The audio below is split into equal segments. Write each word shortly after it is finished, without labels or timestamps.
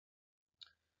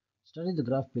Study the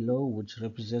graph below, which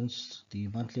represents the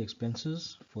monthly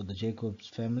expenses for the Jacobs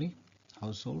family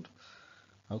household.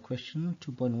 Our question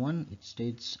 2.1, it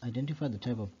states identify the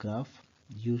type of graph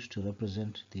used to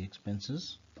represent the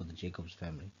expenses for the Jacobs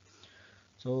family.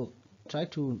 So try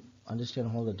to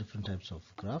understand all the different types of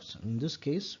graphs. In this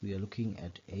case, we are looking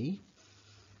at a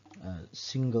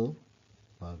single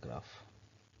bar graph.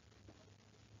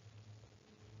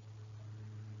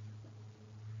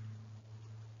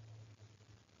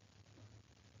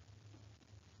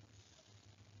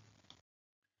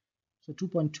 So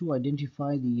 2.2,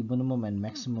 identify the minimum and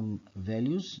maximum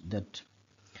values that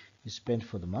is spent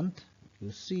for the month.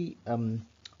 You see,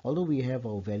 although we have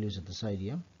our values at the side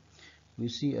here, we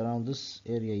see around this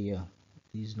area here,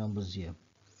 these numbers here,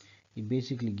 it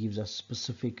basically gives us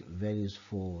specific values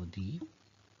for the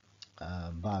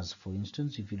bars. For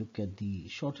instance, if you look at the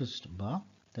shortest bar,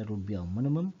 that would be our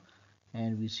minimum,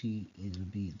 and we see it will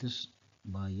be this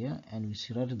bar here, and we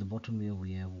see right at the bottom here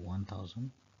we have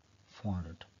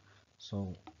 1400.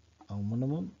 So our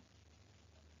minimum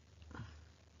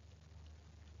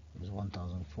is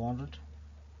 1400,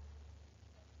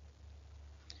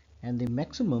 and the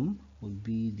maximum would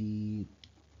be the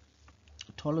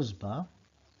tallest bar.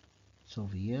 It's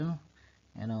over here,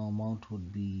 and our amount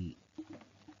would be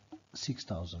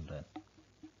 6000 rand.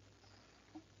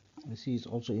 You see it's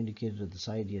also indicated at the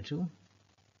side here too.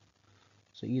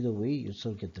 So either way you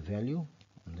still get the value,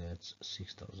 and that's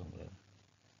 6000 rand.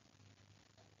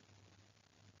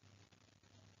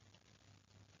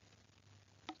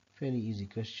 Fairly easy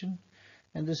question,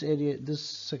 and this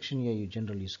section here you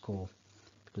generally score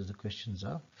because the questions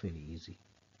are fairly easy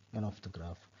and off the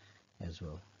graph as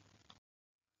well.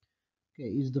 Okay,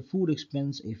 is the food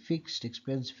expense a fixed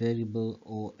expense, variable,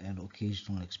 or an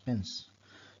occasional expense?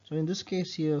 So in this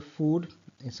case here, food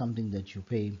is something that you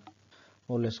pay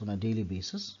more or less on a daily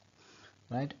basis,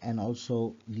 right? And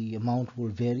also the amount will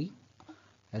vary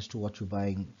as to what you're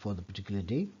buying for the particular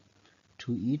day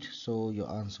to eat, so your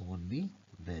answer would be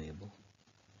variable.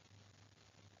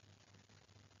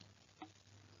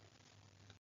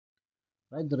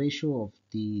 Write the ratio of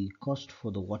the cost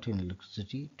for the water and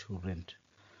electricity to rent.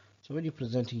 So when you're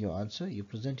presenting your answer, you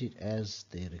present it as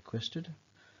they requested.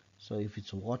 So if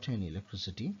it's water and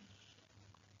electricity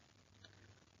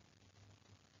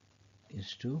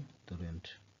is to the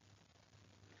rent.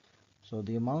 So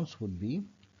the amounts would be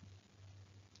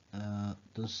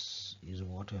this is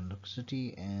water and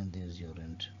electricity, and there's your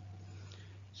rent.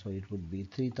 So it would be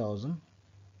 3000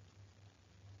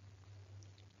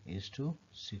 is to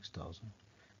 6000.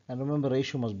 And remember,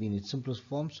 ratio must be in its simplest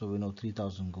form, so we know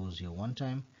 3000 goes here one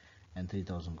time and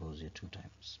 3000 goes here two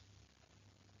times.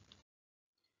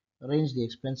 Arrange the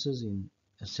expenses in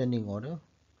ascending order.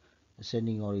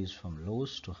 Ascending order is from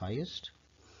lowest to highest.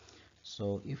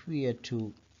 So if we had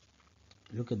to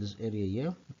look at this area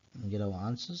here and get our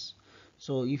answers,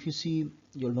 so if you see,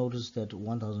 you'll notice that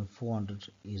 1400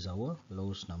 is our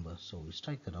lowest number, so we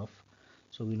strike that off,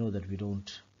 so we know that we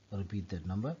don't repeat that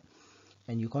number,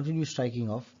 and you continue striking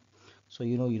off so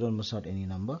you know you don't miss out any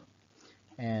number.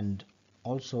 And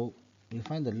also you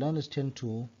find that learners tend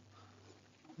to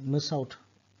miss out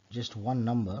just one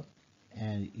number,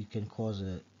 and it can cause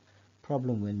a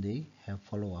problem when they have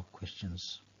follow-up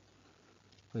questions.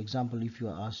 For example, if you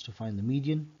are asked to find the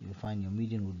median, you'll find your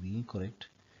median would be incorrect.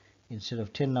 Instead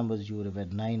of 10 numbers, you would have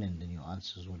had 9, and then your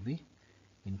answers would be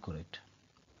incorrect.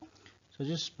 So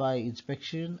just by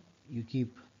inspection, you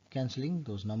keep cancelling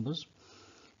those numbers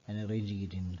and arranging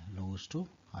it in lowest to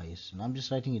highest. And I'm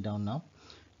just writing it down now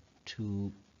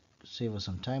to save us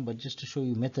some time, but just to show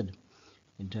you method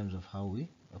in terms of how we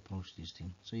approach these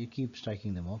things. So you keep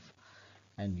striking them off,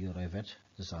 and you arrive at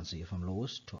this answer here from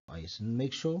lowest to highest. And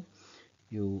make sure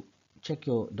you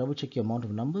double check your amount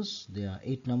of numbers. There are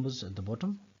 8 numbers at the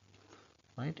bottom,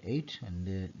 right? 8,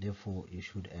 and therefore you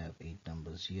should have 8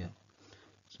 numbers here.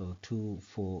 So 2,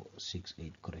 4, 6,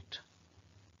 8, correct.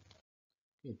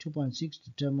 Okay, 2.6,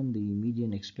 determine the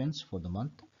median expense for the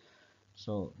month.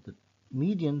 So the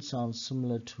median sounds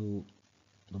similar to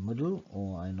the middle,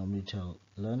 or I normally tell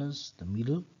learners the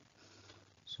middle,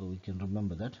 so we can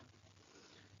remember that,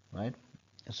 right?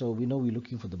 So we know we're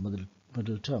looking for the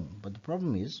middle term, but the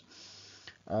problem is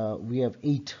we have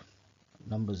 8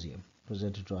 numbers here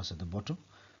presented to us at the bottom.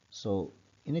 So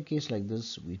in a case like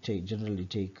this, we generally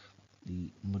take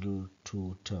the middle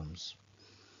 2 terms.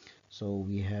 So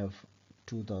we have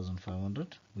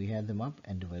 2500, we add them up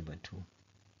and divide by 2.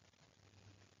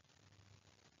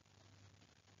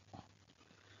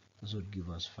 This would give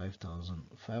us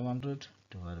 5500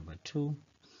 divided by 2,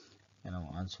 and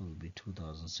our answer will be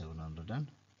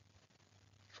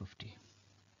 2750.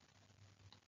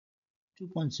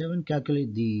 2.7,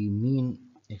 calculate the mean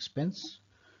expense.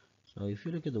 So if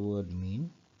you look at the word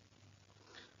mean,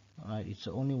 alright, it's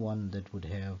the only one that would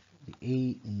have the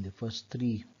A in the first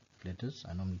three letters.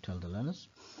 I normally tell the learners.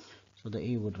 So the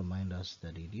A would remind us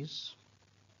that it is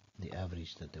the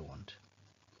average that they want.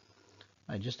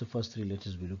 Right, just the first three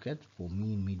letters we look at for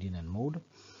mean, median, and mode,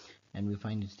 and we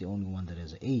find it's the only one that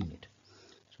has an A in it.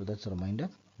 So that's a reminder.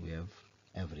 We have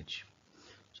average.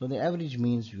 So the average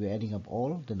means we're adding up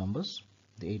all the numbers.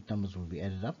 The 8 numbers will be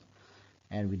added up,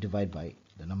 and we divide by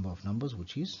the number of numbers,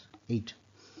 which is 8.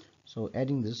 So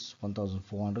adding this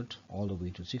 1400 all the way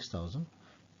to 6000,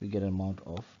 we get an amount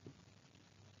of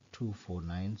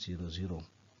 24900,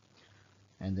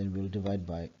 and then we'll divide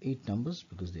by 8 numbers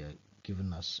because they are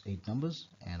given us 8 numbers,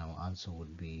 and our answer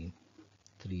would be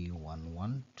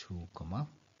 3112,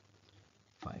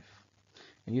 5.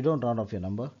 And you don't round off your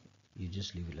number, you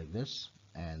just leave it like this,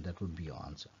 and that would be your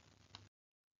answer.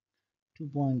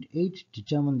 2.8,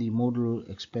 determine the modal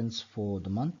expense for the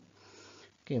month.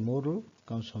 Okay, modal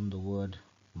comes from the word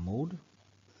mode,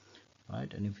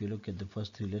 right? And if you look at the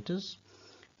first three letters,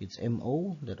 it's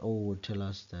MO. That O would tell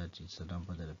us that it's the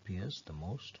number that appears the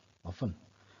most often.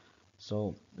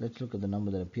 So let's look at the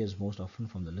number that appears most often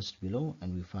from the list below,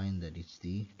 and we find that it's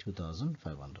the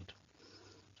 2500.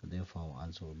 So therefore our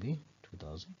answer will be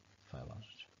 2500.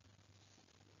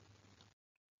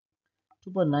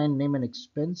 2.9, name an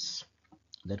expense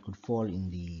that could fall in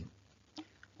the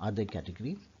other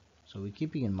category. So we're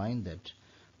keeping in mind that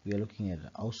we are looking at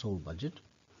a household budget.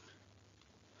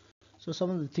 So some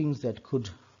of the things that could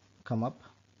come up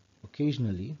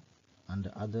occasionally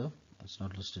under other, it's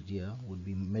not listed here, would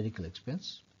be medical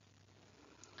expense.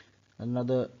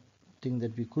 Another thing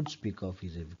that we could speak of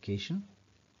is a vacation,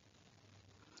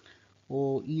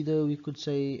 or either we could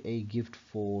say a gift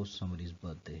for somebody's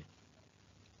birthday.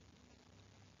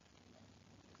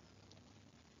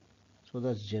 So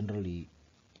that's generally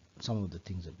some of the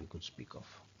things that we could speak of.